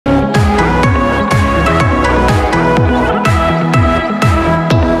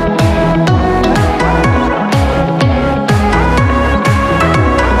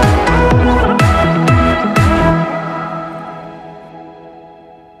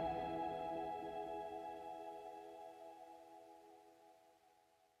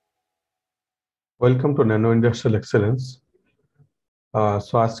Welcome to nano industrial excellence.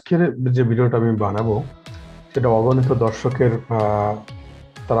 So আজকের যে ভিডিওটা আমি বানাবো সেটা অগণিত দর্শকের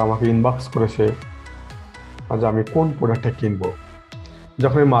তারা আমাকে ইনবক্স করেছে যে আমি কোন প্রোডাক্টটা কিনবো।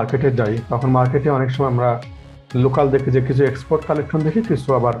 যখন আমি মার্কেটে যাই তখন মার্কেটে অনেক সময় আমরা লোকাল দেখি, যে কিছু এক্সপোর্ট কালেকশন দেখি, কিছু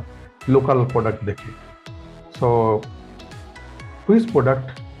আবার লোকাল প্রোডাক্ট দেখি। So which product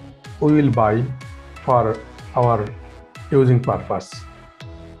we will buy for our using purpose.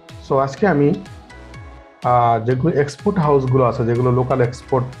 So আজকে আমি যেগুলো এক্সপোর্ট হাউসগুলো আছে, যেগুলো লোকাল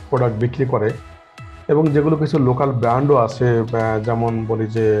এক্সপোর্ট প্রোডাক্ট বিক্রি করে, এবং যেগুলো কিছু লোকাল ব্র্যান্ডও আছে, যেমন বলি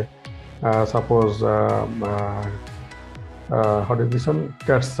যে সাপোজ হটিভিশন,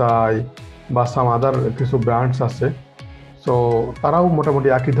 ক্যাটসাই বা সাম আদার কিছু ব্র্যান্ডস আছে। সো তারাও মোটামুটি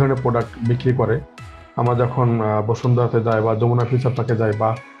একই ধরনের প্রোডাক্ট বিক্রি করে। আমরা যখন বসুন্ধরাতে যাই বা যমুনা ফিউচার পার্কে যাই বা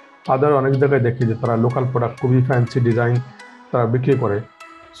আদার অনেক জায়গায় দেখি যে তারা লোকাল প্রোডাক্ট খুবই ফ্যান্সি ডিজাইন তারা বিক্রি করে।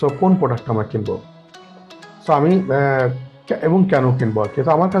 সো কোন প্রোডাক্ট আমরা কিনবো? সো আমি এবং কেন কিনবো আর কি।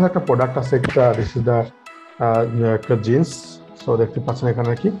 তো আমার কাছে একটা প্রোডাক্ট আছে, দিস ইজ দ্য একটা জিন্স। সো দেখতে পাচ্ছেন এখানে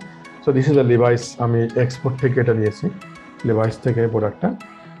আর কি। So this is the Levi's, আমি এক্সপোর্ট থেকে এটা নিয়েছি, লিভাইস থেকে এই প্রোডাক্টটা।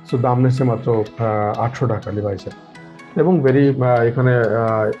 সো দাম নিয়েছে মাত্র 800 টাকা লিভাইসের। এবং ভেরি এখানে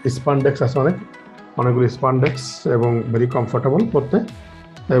স্পান্ডেক্স আছে, অনেকগুলো স্পান্ডেক্স, এবং ভেরি কমফোর্টেবল পরতে।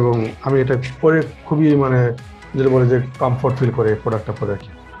 এবং আমি এটা পরে খুবই যেটা বলে যে কমফোর্ট ফিল করে এই প্রোডাক্টটা পরে আর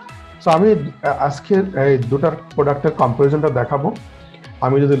কি। সো আমি আজকে এই দুটার প্রোডাক্টের কম্পারিজনটা দেখাবো।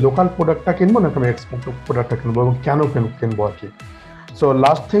 আমি যদি লোকাল প্রোডাক্টটা কিনবো নাকি আমি এক্সপোর্ট প্রোডাক্টটা কিনবো এবং কেন কিনবো আর কি। সো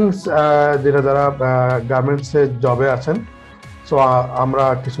লাস্ট থিংস, যেটা যারা গার্মেন্টসে জবে আছেন, সো আমরা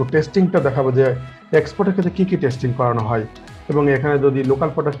কিছু টেস্টিংটা দেখাবো যে এক্সপোর্টের ক্ষেত্রে কী কী টেস্টিং করানো হয় এবং এখানে যদি লোকাল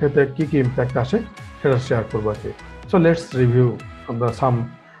প্রোডাক্ট ক্ষেত্রে কী কী ইম্প্যাক্ট আসে সেটা শেয়ার করবো আর কি। So let's review the some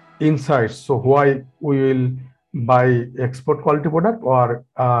insights. So why we will buy export quality product or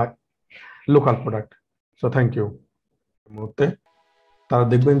local product. So thank you. মুহূর্তে তারা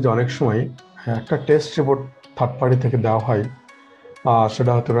দেখবেন যে অনেক সময় একটা টেস্ট রিপোর্ট থার্ড পার্টি থেকে দেওয়া হয়,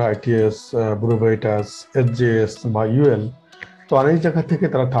 সেটা হতে পারে আইটিএস, ব্যুরো ভেরিটাস, এসজিএস বা ইউএল। তো অনেক জায়গা থেকে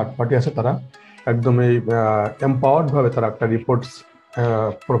তারা থার্ড পার্টি আছে, তারা একদমই এম্পাওয়ার্ড ভাবে তারা একটা রিপোর্টস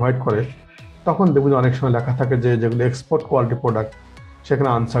প্রোভাইড করে। তখন দেখবেন অনেক সময় লেখা থাকে যে যেগুলো এক্সপোর্ট কোয়ালিটি প্রোডাক্ট সেখানে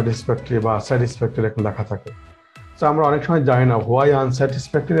আনস্যাটিসফ্যাক্টরি বা স্যাটিসফ্যাক্টরি এখন লেখা থাকে। তো আমরা অনেক সময় জানি না why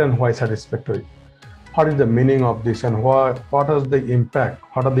আনস্যাটিসফ্যাক্টরি and why satisfactory, what is the meaning of this, and what are the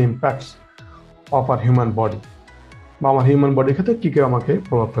impacts of our human body বা আমার হিউম্যান বডির ক্ষেত্রে কী কী আমাকে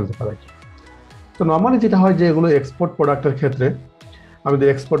প্রভাব ফেলতে পারে। তো নর্মালি যেটা হয় যে এগুলো এক্সপোর্ট প্রোডাক্টের ক্ষেত্রে আমি যদি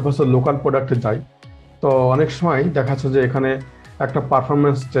এক্সপোর্ট ভার্সেস লোকাল প্রোডাক্টে যাই, তো অনেক সময় দেখা যাচ্ছে যে এখানে একটা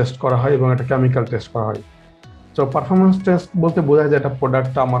পারফরমেন্স টেস্ট করা হয় এবং একটা কেমিক্যাল টেস্ট করা হয়। তো পারফরমেন্স টেস্ট বলতে বোঝায় যে একটা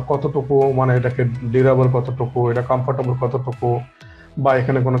প্রোডাক্টটা আমার কতটুকু, এটাকে ডিউরেবল কতটুকু, এটা কমফোর্টেবল কতটুকু, বা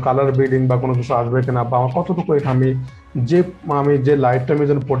এখানে কোনো কালার ব্রিডিং বা কোনো কিছু আসবে কিনা, বা আমার কতটুকু এটা আমি যে লাইফ টাইমে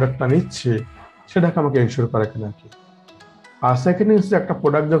যেন প্রোডাক্টটা নিচ্ছি সেটাকে আমাকে ইনশিওর করে কিনা কি। আর সেকেন্ড হচ্ছে একটা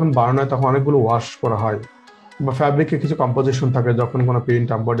প্রোডাক্ট যখন বানানো হয় তখন অনেকগুলো ওয়াশ করা হয়, বা ফ্যাব্রিকে কিছু কম্পোজিশন থাকে, যখন কোনো প্রিন্ট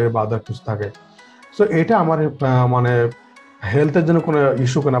এমব্রয়ডারি বা আদার কিছু থাকে। সো এটা আমার হেলথের জন্য কোনো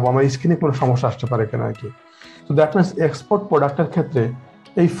ইস্যু কিনা বা আমার স্কিনে কোনো সমস্যা আসতে পারে কিনা আর কি। তো দ্যাট মিনস এক্সপোর্ট প্রোডাক্টের ক্ষেত্রে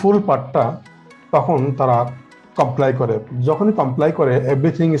এই ফুল পার্টটা তখন তারা কমপ্লাই করে। যখনই কমপ্লাই করে,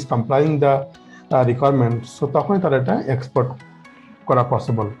 everything is কমপ্লাইং the requirement, so তখনই তারা এটা এক্সপোর্ট করা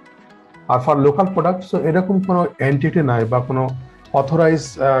possible. R for local product, so এরকম কোনো এন্টিটি নাই বা কোনো অথরাইজ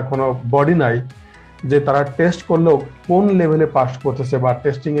কোনো বডি নাই যে তারা টেস্ট করলেও কোন লেভেলে পাস করতেছে বা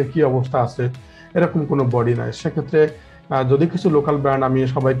টেস্টিংয়ের কী অবস্থা আছে, এরকম কোনো বডি নাই। সেক্ষেত্রে যদি কিছু লোকাল ব্র্যান্ড, আমি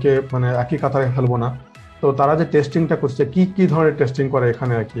সবাইকে একই কাতারে ফেলবো না, তো তারা যে টেস্টিংটা করছে কি ধরনের টেস্টিং করে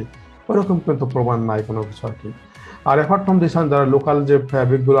এখানে আর কি, ওরকম কিন্তু প্রমাণ নাই কোনো কিছু আর কি। আর অ্যাপার্ট ফ্রম দিস, যারা লোকাল যে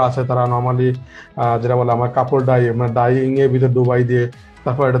ফ্যাব্রিকগুলো আছে তারা নর্মালি যেটা বলে আমার কাপড় ডাইং এর ভিতরে ডুবাই দিয়ে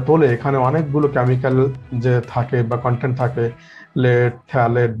তারপর এটা তোলে, এখানে অনেকগুলো কেমিক্যাল যে থাকে বা কন্টেন্ট থাকে, লেড,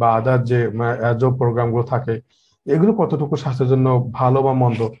 থ্যালেট বা আদার যে অ্যাজো প্রোগ্রামগুলো থাকে, এগুলো কতটুকু স্বাস্থ্যের জন্য ভালো বা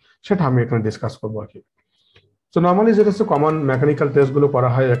মন্দ সেটা আমি এখানে ডিসকাস করবো আর কি। তো নর্মালি যেটা হচ্ছে কমন মেকানিক্যাল টেস্টগুলো করা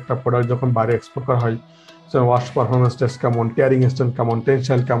হয় একটা প্রোডাক্ট যখন বাইরে এক্সপোর্ট করা হয়। সো ওয়াশ পারফরমেন্স টেস্ট কেমন, টিয়ারিং স্ট্রেন্থ কেমন,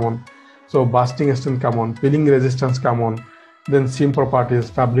 টেনশাইল কেমন, সো বাস্টিং স্ট্রেন্থ কেমন, পিলিং রেজিস্ট্যান্স কেমন, দেন সিম properties,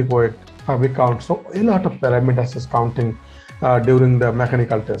 fabric wait, fabric count. So A lot of parameters is counting during the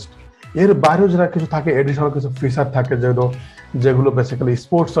mechanical test. এর বাইরেও যেটা কিছু থাকে, এডিশনাল কিছু ফিচার থাকে যেগুলো বেসিক্যালি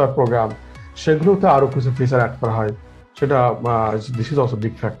স্পোর্টস আর প্রোগ্রাম, সেগুলোতে আরও কিছু ফিচার অ্যাড করা হয়, সেটা this is also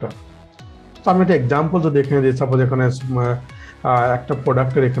big factor. তো আমি একটা এক্সাম্পল যদি এখানে দিই, সাপোজ এখানে একটা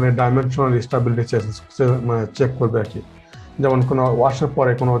প্রোডাক্টের এখানে ডাইমেনশনাল স্টেবিলিটি চেক করবে আর কি। যেমন কোনো ওয়াশের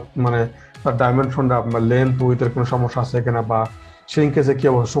পরে কোনো তার ডাইমেনশনটা লেন্থ উইথের কোনো সমস্যা আছে কিনা, বা শ্রিঙ্কেজে কি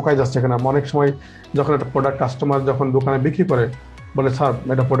অবস্থা, শুকায় যাচ্ছে কিনা। অনেক সময় যখন একটা প্রোডাক্ট কাস্টমার যখন দোকানে বিক্রি করে বলে স্যার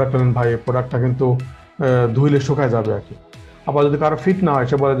এটা প্রোডাক্ট নেন ভাই, প্রোডাক্টটা কিন্তু ধুইলে শুকায় যাবে আর কি। আবার যদি কারো ফিট না হয়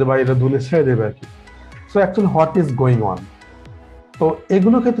সে বলে যে ভাই এটা ধুলে ছেড়ে দেবে আর কি। So actually what is going on. তো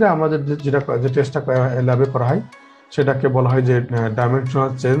এগুলোর ক্ষেত্রে আমাদের যে টেস্টটা ল্যাবে করা হয় সেটাকে বলা হয় যে dimensional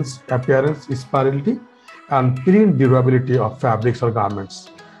change, appearance, স্পাইরালিটি and print durability of fabrics or garments.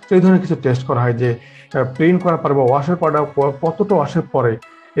 তো এই ধরনের কিছু টেস্ট করা হয় যে প্রিন্ট করার পরে বা ওয়াশের করার কতটা ওয়াশের পরে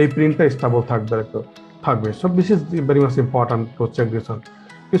এই প্রিন্টটা স্টেবল থাকবে। So this is very much important to check this on.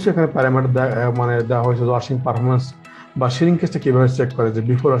 কিছু এখানে প্যারামিটার মানে দেওয়া হয়েছে, ওয়াশিং পারফরমেন্স বা শিরিংকেজটা কিভাবে চেক করে, যে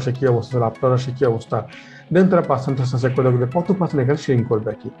বিফোর আসে কি অবস্থা, আফটার আসে কি অবস্থা, দেন তারা পার্সেন্টেজ চেক করে দেখবে কত পার্সেন্ট এখানে শিরিং করবে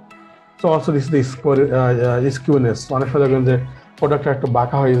আর কি। So also this is skewness, অনেক সময় দেখবেন যে প্রোডাক্টটা একটু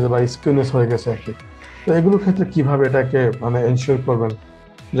বাঁকা হয়ে গেছে বা স্কিউনেস হয়ে গেছে আর কি। তো এগুলোর ক্ষেত্রে কিভাবে এটাকে মানে এনশিওর করবেন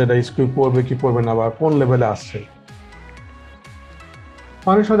যে এটা স্কিউ পড়বে কি পড়বে না বা কোন লেভেলে আসছে।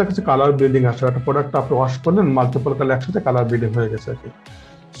 অনেক সময় দেখা যাচ্ছে কালার ব্লিডিং আসছে, একটা প্রোডাক্ট আপনি ওয়াশ করলেন মাল্টিপল কালার একসাথে কালার ব্লিডিং হয়ে গেছে আর কি।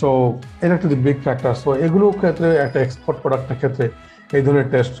 সো এটা একটা বিগ ফ্যাক্টর। সো এগুলোর ক্ষেত্রে একটা এক্সপোর্ট প্রোডাক্টের ক্ষেত্রে এই ধরনের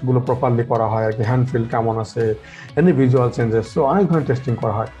টেস্টগুলো প্রপারলি করা হয় আর কি। হ্যান্ড ফিল কেমন আছে, এনি ভিজুয়াল চেঞ্জেস, সো অনেক ধরনের টেস্টিং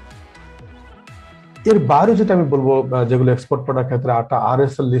করা হয়। এর বাইরে যেটা আমি বলবো, যেগুলো এক্সপোর্ট প্রোডাক্ট ক্ষেত্রে একটা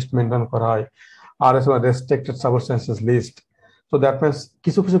আরএসএল লিস্ট মেনটেন করা হয়, আরএসএল রেস্ট্রিক্টেড সাবস্টেন্সেস লিস্ট। তো দ্যাট মিনস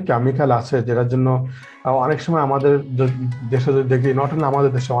কিছু কিছু কেমিক্যাল আছে যেটার জন্য অনেক সময় আমাদের দেশে যদি দেখি, নট অনলি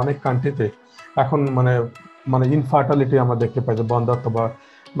আমাদের দেশে, অনেক কান্ট্রিতে এখন মানে মানে ইনফার্টালিটি আমরা দেখতে পাই, যে বন্ধাত্ব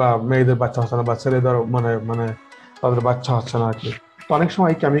বা মেয়েদের বাচ্চা হচ্ছে না বা ছেলেদের মানে মানে তাদের বাচ্চা হচ্ছে না আর কি। তো অনেক সময়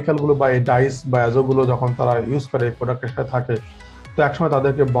এই কেমিক্যালগুলো বা এই ডাইস বা অ্যাজোগুলো যখন তারা ইউজ করে প্রোডাক্টের সাথে থাকে, তো একসময়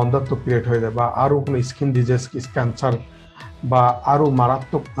তাদেরকে বন্ধাত্ব ক্রিয়েট হয়ে যায় বা আরো কোনো স্কিন ডিজিজ, ক্যান্সার বা আরো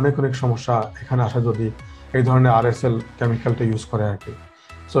মারাত্মক অনেক অনেক সমস্যা এখানে আসে যদি এই ধরনের আরএসএল কেমিক্যালটা ইউজ করে আর কি।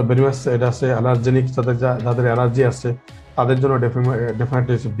 সো ভেরি মাচ এটা আছে অ্যালার্জেনিক, যাদের অ্যালার্জি আছে তাদের জন্য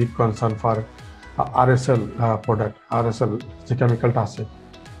definitely it's big concern for RSL product, RSL যে কেমিক্যালটা আছে।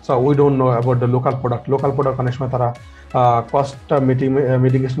 So we don't know about the local product অনেক সময় তারা কস্টটা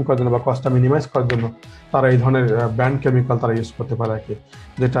মিটিগেশন করার জন্য বা কস্টটা মিনিমাইজ করার জন্য তারা এই ধরনের ব্যান্ড কেমিক্যাল তারা ইউজ করতে পারে আর কি,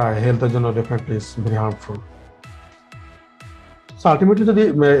 যেটা হেলথের জন্য definitely is very harmful. So ultimately যদি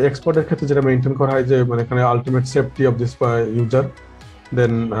এক্সপোর্টের ক্ষেত্রে যেটা মেনটেন করা হয় যে মানে এখানে ultimate safety of this user,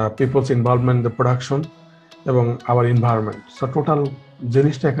 then people's involvement the production এবং আওয়ার এনভায়রনমেন্ট, সো টোটাল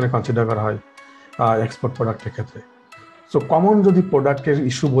জিনিসটা এখানে কনসিডার করা হয় এক্সপোর্ট প্রোডাক্টের ক্ষেত্রে। সো কমন যদি প্রোডাক্টের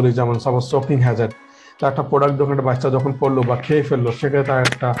ইস্যু বলি, যেমন সাপোজ চোকিং হ্যাজার্ড, তো একটা প্রোডাক্ট যখন একটা বাচ্চা যখন পড়লো বা খেয়ে ফেললো সেক্ষেত্রে তার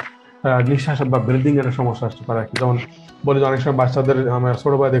একটা নিঃশ্বাস বা ব্রিদিং এর সমস্যা আসতে পারে আর কি। যেমন বলি যে অনেক সময় বাচ্চাদের আমরা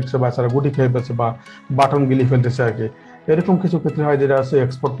ছোট ভাই দেখছে বাচ্চারা গুটি খেয়ে ফেলছে বা বাটন গিলি ফেলতেছে আর কি। এরকম কিছু ক্ষেত্রে হয় যেটা আছে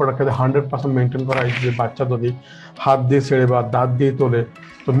এক্সপোর্ট প্রোডাক্ট ক্ষেত্রে 100% মেনটেন করা হয় যে বাচ্চা যদি হাত দিয়ে ছেড়ে বা দাঁত দিয়ে তোলে,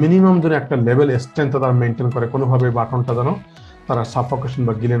 তো মিনিমাম যেন একটা লেভেল স্ট্রেংথ তারা মেনটেন করে, কোনোভাবে বাটনটা যেন তারা সাফোকেশন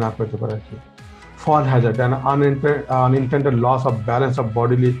বা গিলে না করতে পারে আর কি। Fall hazard, an unintended loss of balance of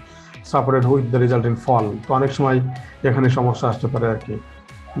bodily supported with the result in fall, তো অনেক সময় এখানে সমস্যা আসতে পারে আর কি।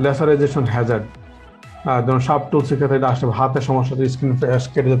 লেসারাইজেশন হ্যাজার্ড, যেমন শার্প টুলস ক্ষেত্রে এটা আসতে হাতের সমস্যা, স্কিন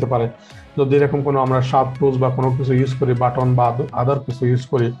কেটে যেতে পারে যদি এরকম কোনো আমরা শার্প টুলস বা কোনো কিছু ইউজ করি, বাটন বা আদার কিছু ইউজ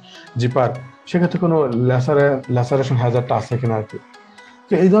করি, জিপার, সেক্ষেত্রে কোনো ল্যাসারেশন হ্যাজার্ডটা আছে কিনা আর কি।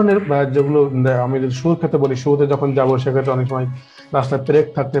 তো এই ধরনের যেগুলো আমি যদি শুরুর ক্ষেত্রে বলি, শুরুতে যখন যাবো সেক্ষেত্রে অনেক সময় রাস্তায় ব্রেক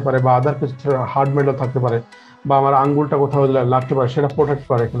থাকতে পারে বা আদার কিছু হার্ড মেটাল থাকতে পারে বা আমার আঙ্গুলটা কোথাও লাগতে পারে, সেটা প্রোটেক্ট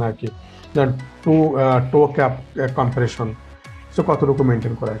করে কিনা আর কি। যেমন টো ক্যাপ কম্পারেশন, সো কতটুকু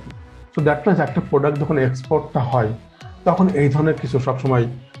মেনটেন করে আর কি। সো দ্যাট মিনস একটা প্রোডাক্ট যখন এক্সপোর্টটা হয় তখন এই ধরনের কিছু সবসময়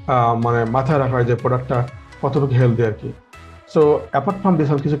মানে মাথায় রাখা হয় যে প্রোডাক্টটা কতটুকু হেলদি আর কি। সো অ্যাপার্ট ফ্রম দিস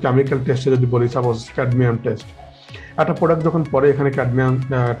কিছু কেমিক্যাল টেস্টে যদি বলি, সাপোজ ক্যাডমিয়াম টেস্ট, একটা প্রোডাক্ট যখন পরে এখানে ক্যাডমিয়াম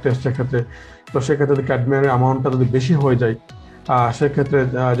টেস্টের ক্ষেত্রে, তো সেক্ষেত্রে যদি ক্যাডমিয়ামের অ্যামাউন্টটা যদি বেশি হয়ে যায় সেক্ষেত্রে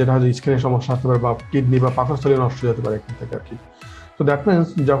যেটা হয়তো স্কিনের সমস্যা আসতে পারে বা কিডনি বা পাকস্থলী নষ্ট হয়ে যেতে পারে এখান থেকে আর কি। তো দ্যাট মিনস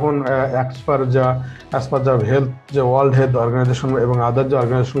যখন অ্যাজ পার যা হেলথ, যে ওয়ার্ল্ড হেলথ অর্গানাইজেশন এবং আদার যে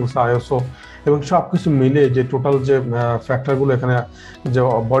অর্গানাইজেশন আইএসও এবং সব কিছু মিলে যে টোটাল যে ফ্যাক্টরগুলো এখানে যে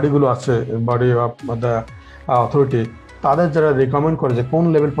বডিগুলো আছে, বডি অফ দ্য অথরিটি, তাদের যারা রিকমেন্ড করে যে কোন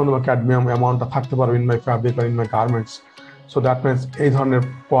লেভেল পর্যন্ত ক্যাডমিয়াম অ্যামাউন্টটা থাকতে পারবে in my fabric R in my garments, so that means এই ধরনের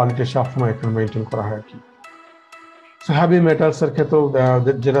কোয়ালিটি সবসময় এখানে মেনটেন করা হয় আর কি। সো হ্যাভি মেটালসের ক্ষেত্রেও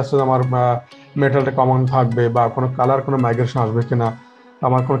যেটা হচ্ছে আমার মেটালটা কমন থাকবে বা কোনো কালার কোনো মাইগ্রেশন আসবে কিনা,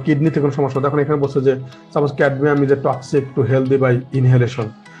 আমার কোনো কিডনিতে কোনো সমস্যা, দেখুন এখানে বলছে যে suppose cadmium is a toxic two healthy by inhalation.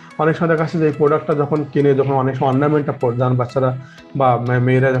 অনেক সময় দেখা যাচ্ছে যে এই প্রোডাক্টটা যখন কিনে, যখন অনেক সময় অর্নামেন্টটা যান বাচ্চারা বা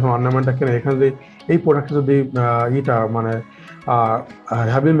মেয়েরা যখন অর্নামেন্টটা কিনে, এখানে যদি এই প্রোডাক্টটা যদি ইটা মানে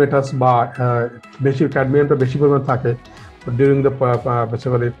হ্যাভি মেটালস বা বেশি ক্যাডমিয়ামটা বেশি পরিমাণ থাকে ডিউরিং দ্য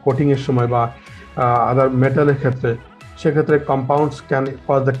বেসিক্যালি কোটিংয়ের সময় বা আদার মেটালের ক্ষেত্রে, সেক্ষেত্রে compounds can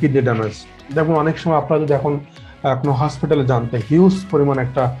cause the kidney damage. যেমন অনেক সময় আপনারা যদি এখন কোনো হসপিটালে জানতে হিউজ পরিমাণ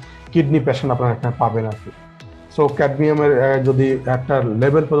একটা কিডনি পেশেন্ট আপনারা এখানে পাবেন আর কি। সো ক্যাডমিয়ামের যদি একটা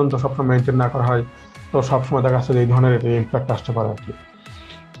লেভেল পর্যন্ত সবসময় মেনটেন না করা হয়, তো সবসময় দেখা যাচ্ছে এই ধরনের ইম্প্যাক্ট আসতে পারে আর কি।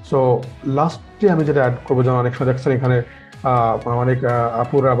 সো লাস্টে আমি যেটা অ্যাড করবো, যেমন অনেক সময় দেখছেন এখানে অনেক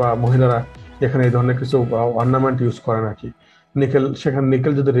আপুরা বা মহিলারা এখানে এই ধরনের কিছু অর্নামেন্ট ইউজ করেন আর কি। নিকেল, সেখানে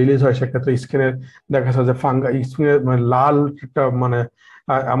নিকেল যদি রিলিজ হয় সেক্ষেত্রে স্কিনের দেখা যাচ্ছে যে স্কিনের মানে লাল একটা মানে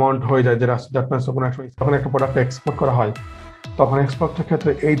অ্যামাউন্ট হয়ে যায়, যেটা যখন একটা প্রোডাক্ট এক্সপোর্ট করা হয় তখন এক্সপোর্টের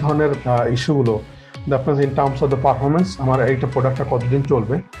ক্ষেত্রে এই ধরনের ইস্যুগুলো আপনার in terms of the performance, আমার এইটা প্রোডাক্টটা কতদিন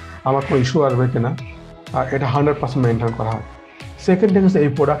চলবে, আমার কোনো ইস্যু আসবে কিনা, এটা 100% মেনটেন করা হয়। সেকেন্ড থিং হচ্ছে এই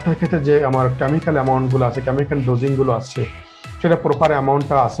প্রোডাক্টের ক্ষেত্রে যে আমার কেমিক্যাল অ্যামাউন্টগুলো আছে, কেমিক্যাল ডোজিংগুলো আছে, সেটা প্রপার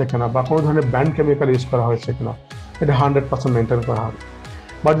অ্যামাউন্টটা আছে কিনা, বা কোনো ধরনের ব্যান্ড কেমিক্যাল ইউজ করা হয়েছে কিনা, এটা 100% মেনটেন করা হবে।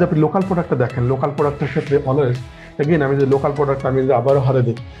 বা যদি আপনি লোকাল প্রোডাক্টটা দেখেন, লোকাল প্রোডাক্টের ক্ষেত্রে অলওয়েজ এগেইন আমি যদি লোকাল প্রোডাক্ট আমি যদি আবারও হারে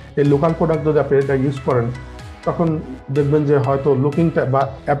দিই, এই লোকাল প্রোডাক্ট যদি আপনি এটা ইউজ করেন তখন দেখবেন যে হয়তো লুকিংটা বা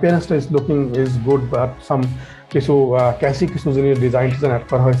অ্যাপিয়ারেন্সটা ইজ গুড, বাট সাম কিছু ক্যাসি কিছু জিনিস ডিজাইন অ্যাড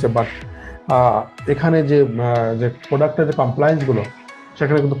করা হয়েছে, বাট এখানে যে প্রোডাক্টের যে কমপ্লায়েন্সগুলো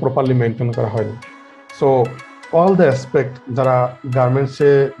সেখানে কিন্তু প্রপারলি মেনটেন করা হয়নি। সো অল দ্য অ্যাসপেক্ট, যারা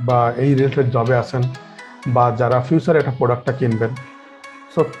গার্মেন্টসে বা এই রিলেটেড জবে আছেন বা যারা ফিউচারে একটা প্রোডাক্টটা কিনবেন,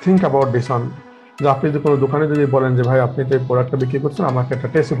 so think about this on. যে আপনি যদি কোনো দোকানে যদি বলেন যে ভাই আপনি যে প্রোডাক্টটা বিক্রি করছেন আমাকে একটা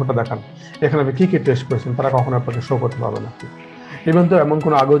টেস্ট রিপোর্টটা দেখান, এখানে আপনি কী কী টেস্ট করেছেন, তারা কখনো আপনাকে শো করতে পারবে না। ইভেন তো এমন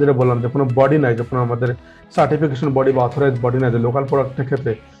কোনো আগেও যেটা বললাম যে কোনো বডি নাই, যে কোনো আমাদের সার্টিফিকেশন বডি বা অথরাইজ বডি নাই যে লোকাল প্রোডাক্টের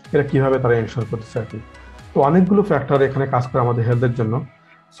ক্ষেত্রে এটা কীভাবে তারা এনশোর করতেছে আর কি। তো অনেকগুলো ফ্যাক্টর এখানে কাজ করে আমাদের হেলথের জন্য।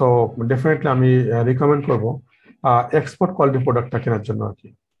 সো ডেফিনেটলি আমি রিকমেন্ড করবো এক্সপোর্ট কোয়ালিটি প্রোডাক্টটা কেনার জন্য আর কি।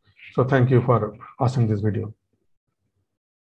 So thank you for watching this video.